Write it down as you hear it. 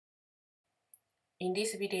In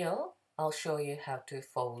this video, I'll show you how to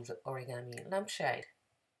fold origami lampshade.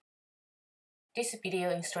 This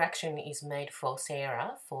video instruction is made for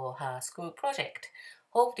Sarah for her school project.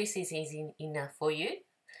 Hope this is easy enough for you,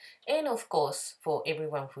 and of course for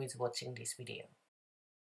everyone who is watching this video.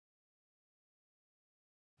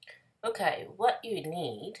 Okay, what you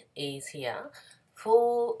need is here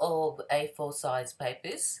 4 of A4 size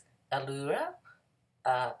papers, a ruler,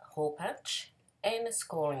 a hole punch, and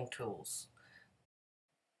scoring tools.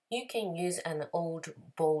 You can use an old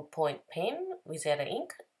ballpoint pen without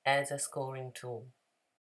ink as a scoring tool.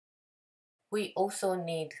 We also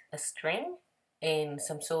need a string and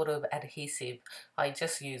some sort of adhesive. I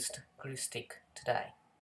just used glue stick today.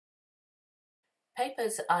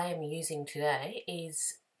 Papers I am using today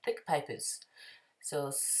is thick papers,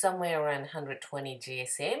 so somewhere around 120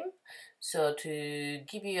 GSM. So to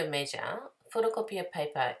give you a measure, photocopier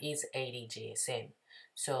paper is 80 GSM,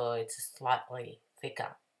 so it's slightly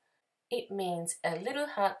thicker. It means a little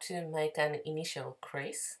hard to make an initial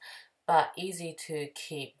crease, but easy to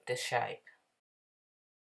keep the shape.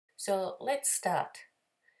 So let's start.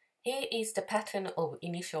 Here is the pattern of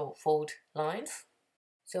initial fold lines.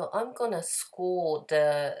 So I'm gonna score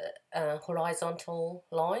the horizontal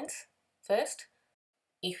lines first.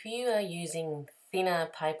 If you are using thinner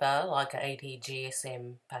paper like 80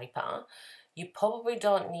 GSM paper, you probably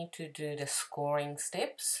don't need to do the scoring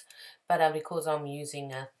steps, but because I'm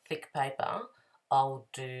using a thick paper, I'll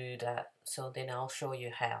do that. So then I'll show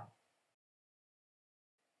you how.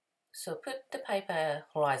 So put the paper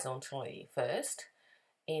horizontally first,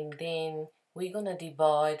 and then we're gonna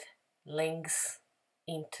divide lengths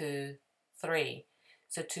into 3.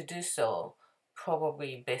 So to do so,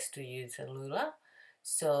 probably best to use a ruler.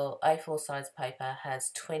 So A4 size paper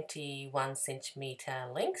has 21 centimeter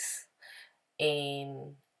length,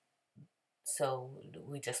 and so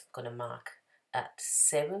we're just gonna mark at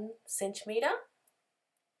 7 centimeter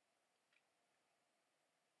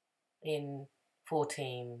and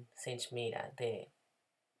 14 centimeter there,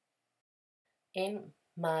 and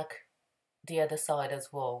mark the other side as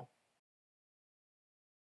well,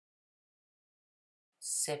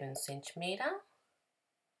 7 centimeter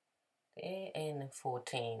there and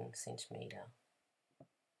 14 centimeter.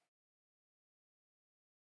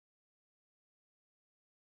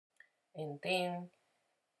 And then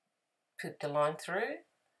put the line through,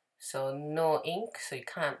 so no ink, so you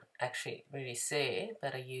can't actually really see it,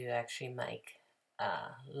 but you actually make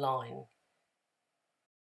a line.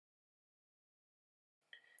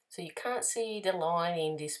 So you can't see the line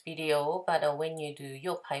in this video, but when you do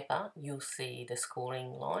your paper, you'll see the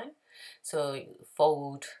scoring line. So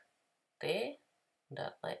fold there,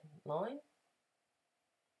 that line.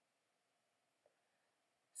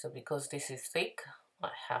 So because this is thick, I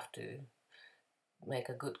have to make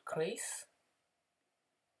a good crease.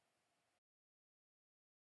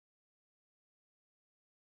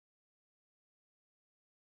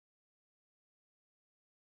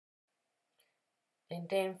 And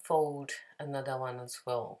then fold another one as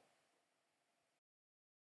well.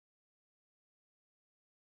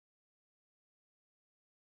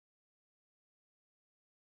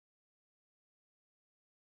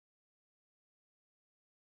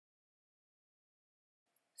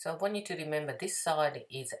 So I want you to remember this side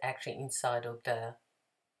is actually inside of the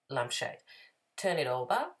lampshade. Turn it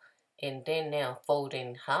over and then now fold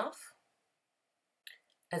in half.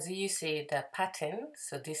 As you see the pattern,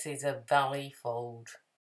 so this is a valley fold.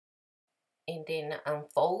 And then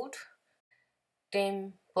unfold.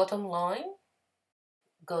 Then bottom line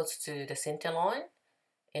goes to the center line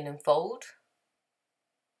and then fold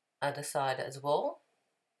other side as well.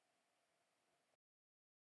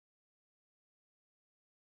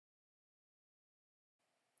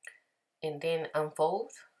 And then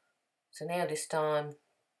unfold. So now this time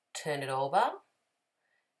turn it over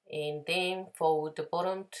and then fold the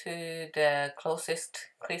bottom to the closest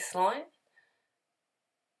crease line.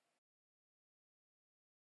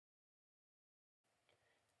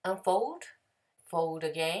 Unfold, fold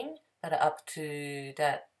again, but up to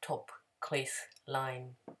that top crease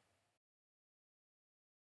line.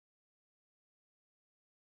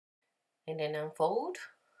 And then unfold,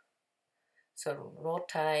 so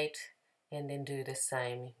rotate and then do the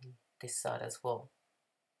same this side as well.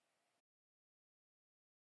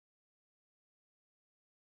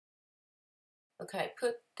 Okay,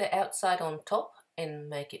 put the outside on top and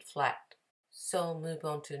make it flat. So move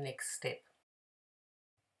on to the next step.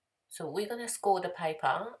 So we're going to score the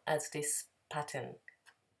paper as this pattern.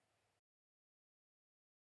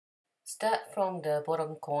 Start from the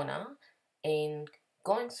bottom corner and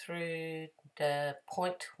going through the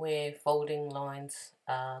point where folding lines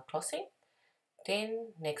are crossing,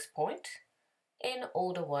 then next point, and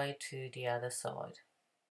all the way to the other side.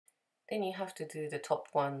 Then you have to do the top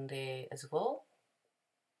one there as well.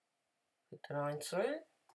 Put the line through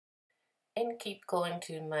and keep going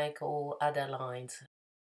to make all other lines.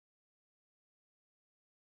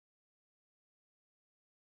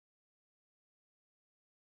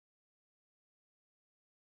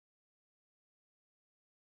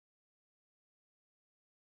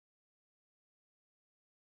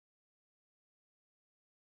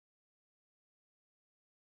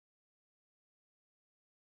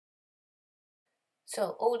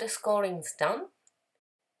 So all the scoring's done.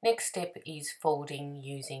 Next step is folding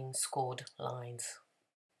using scored lines.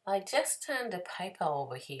 I just turned the paper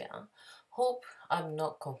over here. Hope I'm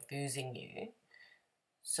not confusing you.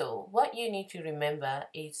 So what you need to remember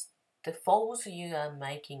is the folds you are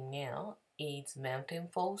making now is mountain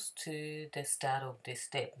folds to the start of this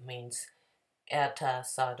step, means outer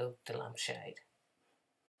side of the lampshade.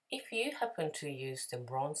 If you happen to use the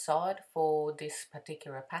bronze side for this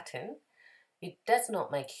particular pattern, it does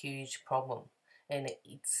not make huge problem and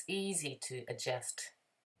it's easy to adjust.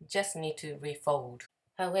 Just need to refold.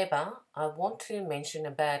 However, I want to mention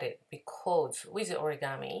about it because with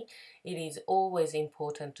origami, it is always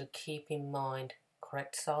important to keep in mind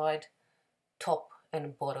correct side, top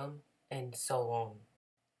and bottom, and so on.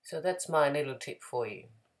 So that's my little tip for you.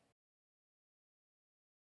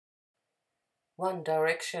 One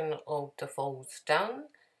direction of the folds done,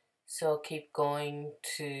 so keep going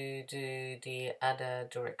to do the other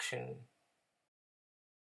direction.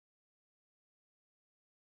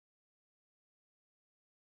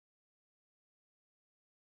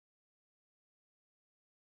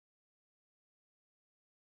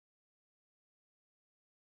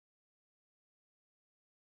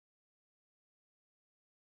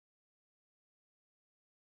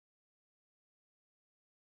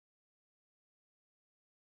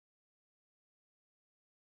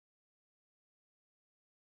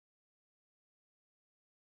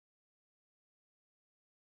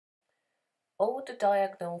 All the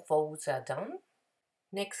diagonal folds are done.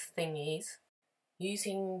 Next thing is,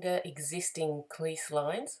 using the existing crease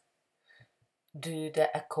lines, do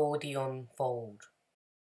the accordion fold.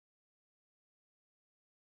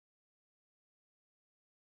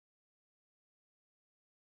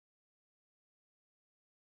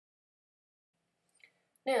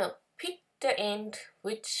 Now pick the end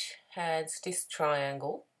which has this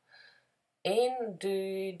triangle and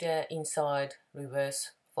do the inside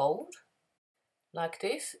reverse fold like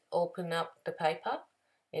this. Open up the paper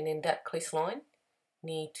and in that crease line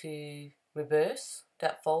need to reverse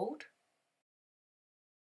that fold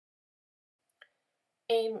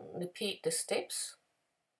and repeat the steps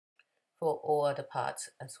for all other parts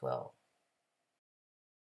as well.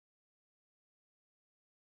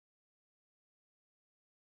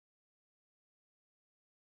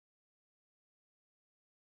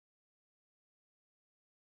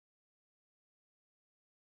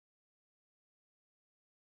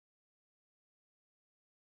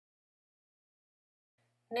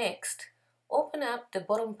 Next, open up the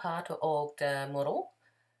bottom part of the model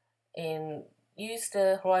and use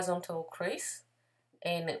the horizontal crease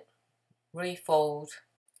and refold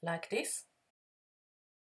like this.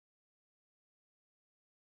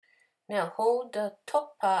 Now hold the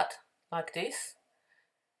top part like this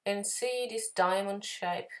and see this diamond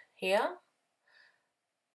shape here.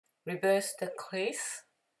 Reverse the crease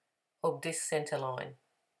of this center line.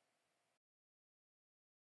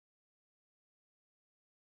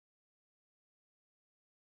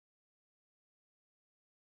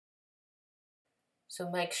 So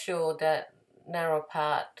make sure that narrow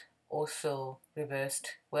part also reversed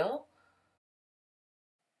well.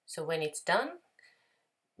 So when it's done,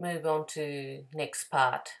 move on to next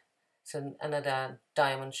part. So another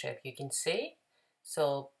diamond shape you can see.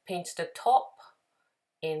 So pinch the top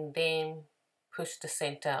and then push the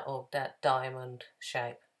center of that diamond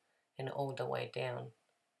shape and all the way down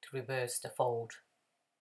to reverse the fold.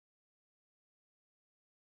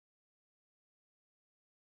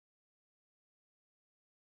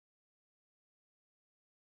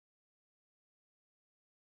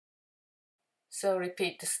 So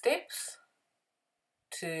repeat the steps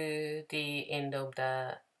to the end of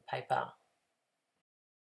the paper.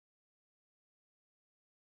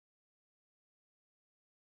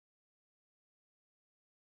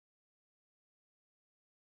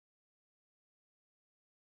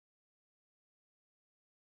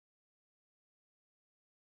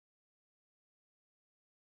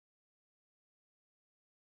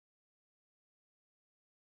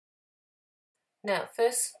 Now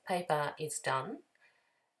first paper is done.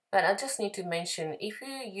 But I just need to mention, if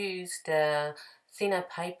you use the thinner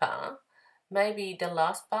paper, maybe the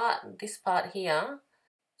last part, this part here,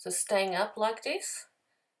 so staying up like this,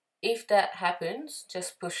 if that happens,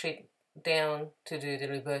 just push it down to do the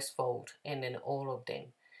reverse fold, and then all of them.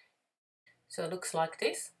 So it looks like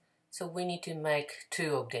this. So we need to make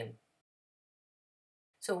 2 of them.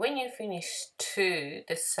 So when you finish 2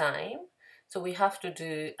 the same, so we have to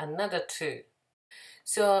do another 2.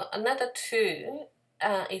 So another 2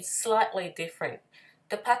 is slightly different.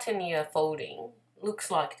 The pattern you are folding looks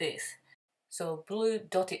like this. So blue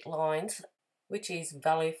dotted lines, which is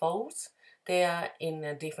valley folds, they are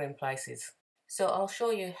in different places. So I'll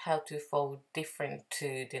show you how to fold different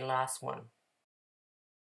to the last one.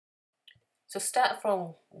 So start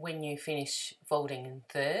from when you finish folding in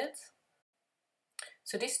thirds.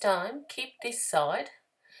 So this time keep this side.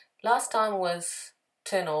 Last time was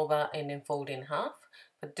turn over and then fold in half,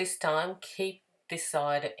 but this time keep this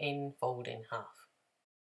side and fold in half.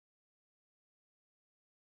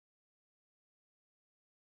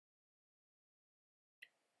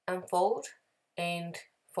 Unfold and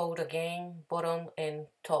fold again, bottom and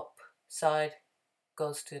top side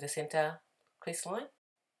goes to the center crease line.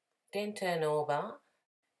 Then turn over,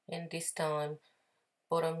 and this time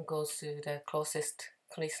bottom goes to the closest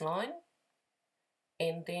crease line,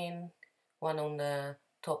 and then one on the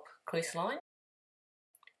top crease line.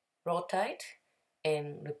 Rotate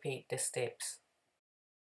and repeat the steps.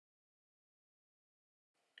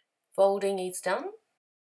 Folding is done.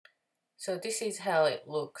 So this is how it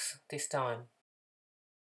looks this time.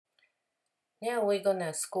 Now we're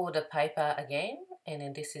gonna score the paper again, and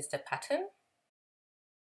then this is the pattern.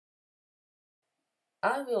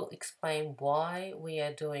 I will explain why we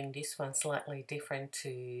are doing this one slightly different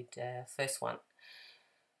to the first one.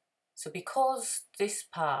 So because this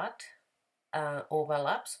part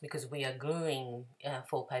overlaps, because we are gluing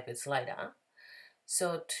 4 papers later,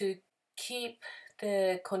 so to keep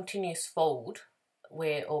the continuous fold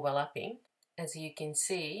where overlapping, as you can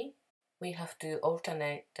see, we have to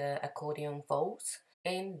alternate the accordion folds,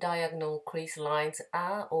 and diagonal crease lines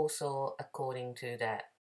are also according to that.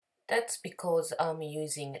 That's because I'm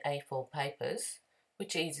using A4 papers,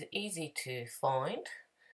 which is easy to find.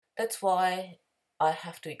 That's why I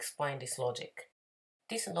have to explain this logic.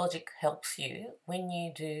 This logic helps you when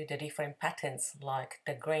you do the different patterns like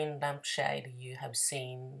the green lampshade you have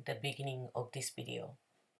seen the beginning of this video.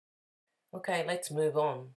 Okay, let's move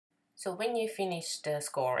on. So when you finish the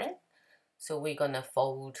scoring, so we're gonna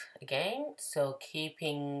fold again, so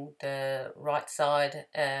keeping the right side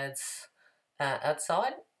as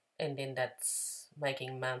outside, and then that's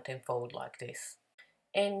making mountain fold like this.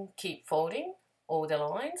 And keep folding all the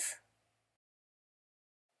lines,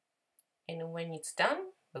 and when it's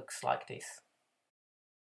done, looks like this.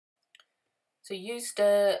 So use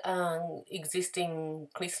the existing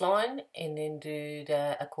crease line and then do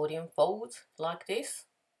the accordion folds like this.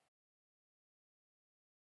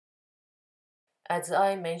 As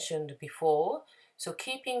I mentioned before, so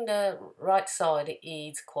keeping the right side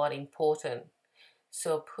is quite important.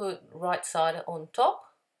 So put right side on top,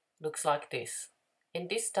 looks like this. And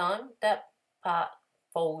this time that part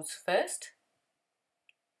folds first,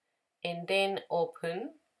 and then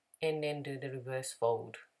open, and then do the reverse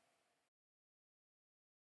fold.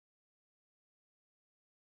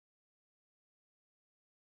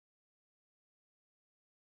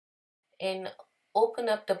 And open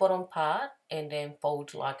up the bottom part and then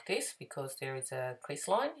fold like this, because there is a crease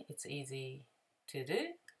line, it's easy to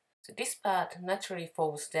do. So this part naturally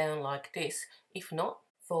folds down like this. If not,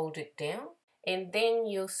 fold it down, and then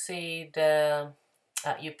you'll see the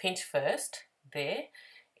you pinch first there,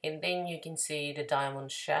 and then you can see the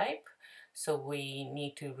diamond shape. So we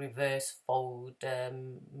need to reverse fold the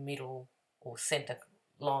middle or center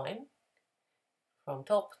line from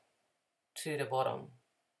top to the bottom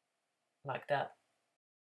like that.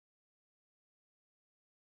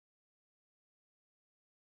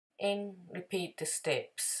 And repeat the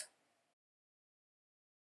steps.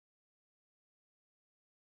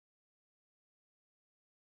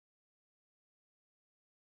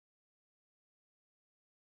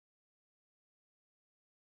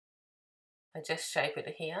 I just shape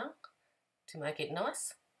it here to make it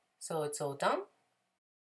nice. So it's all done.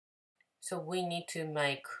 So we need to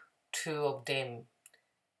make 2 of them,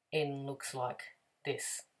 and looks like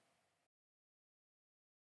this.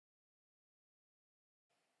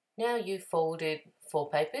 Now you folded 4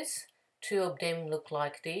 papers. 2 of them look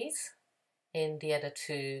like these, and the other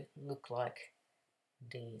 2 look like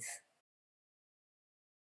these.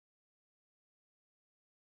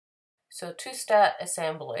 So to start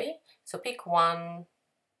assembly, so pick one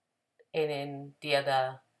and then the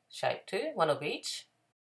other shape too, one of each.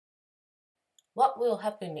 What will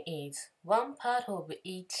happen is one part of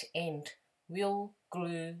each end will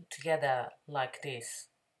glue together like this.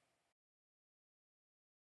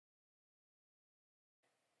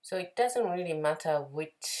 So it doesn't really matter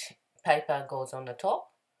which paper goes on the top.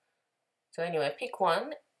 So anyway, pick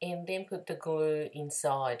one and then put the glue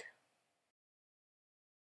inside.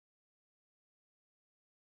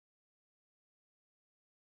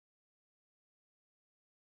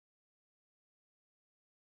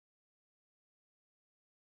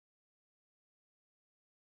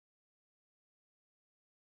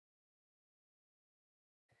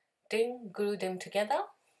 Then glue them together.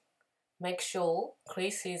 Make sure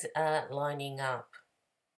creases are lining up.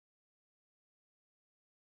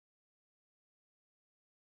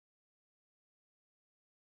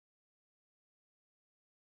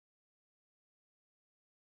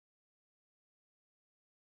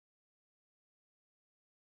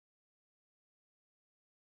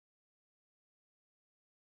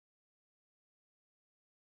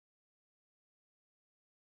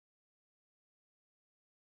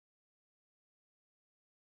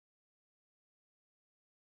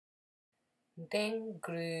 Then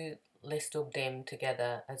glue rest of them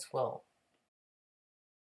together as well.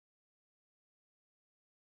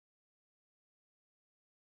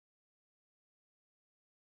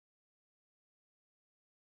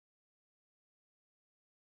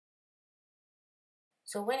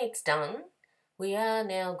 So when it's done, we are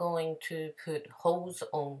now going to put holes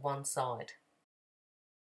on one side.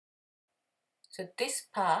 So this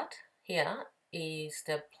part here is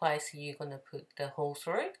the place you're going to put the hole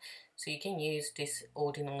through. So you can use this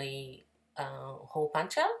ordinary hole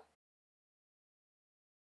puncher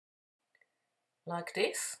like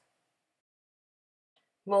this.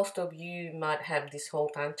 Most of you might have this hole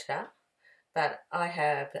puncher, but I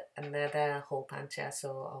have another hole puncher, so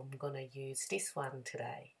I'm going to use this one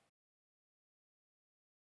today.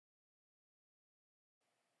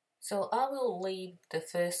 So I will leave the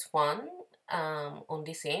first one on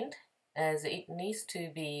this end, as it needs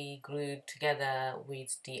to be glued together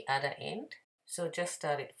with the other end. So just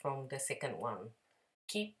start it from the second one.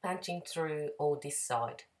 Keep punching through all this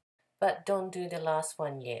side, but don't do the last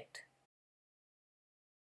one yet.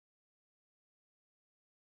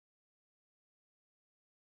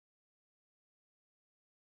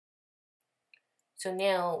 So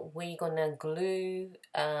now we're gonna glue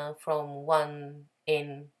from one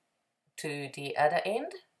end to the other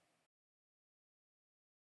end.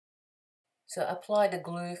 So apply the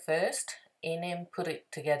glue first and then put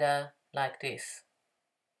it together like this.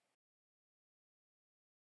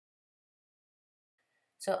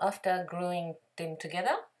 So after gluing them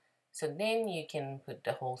together, so then you can put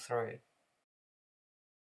the hole through.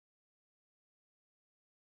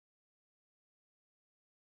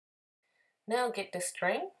 Now get the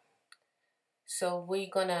string. So we're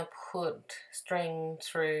gonna put string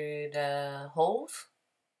through the holes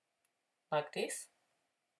like this.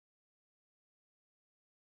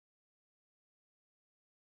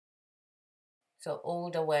 So all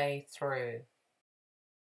the way through.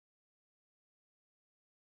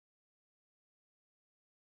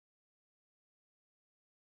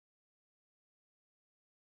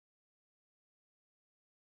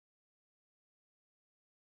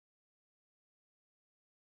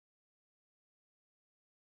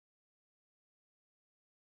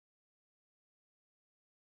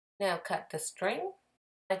 Now cut the string.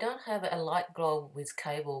 I don't have a light globe with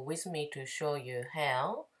cable with me to show you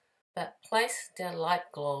how, but place the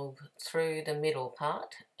light globe through the middle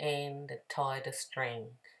part and tie the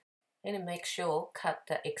string. And make sure cut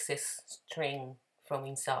the excess string from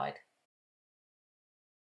inside.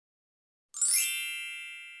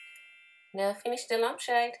 Now finish the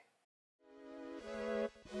lampshade.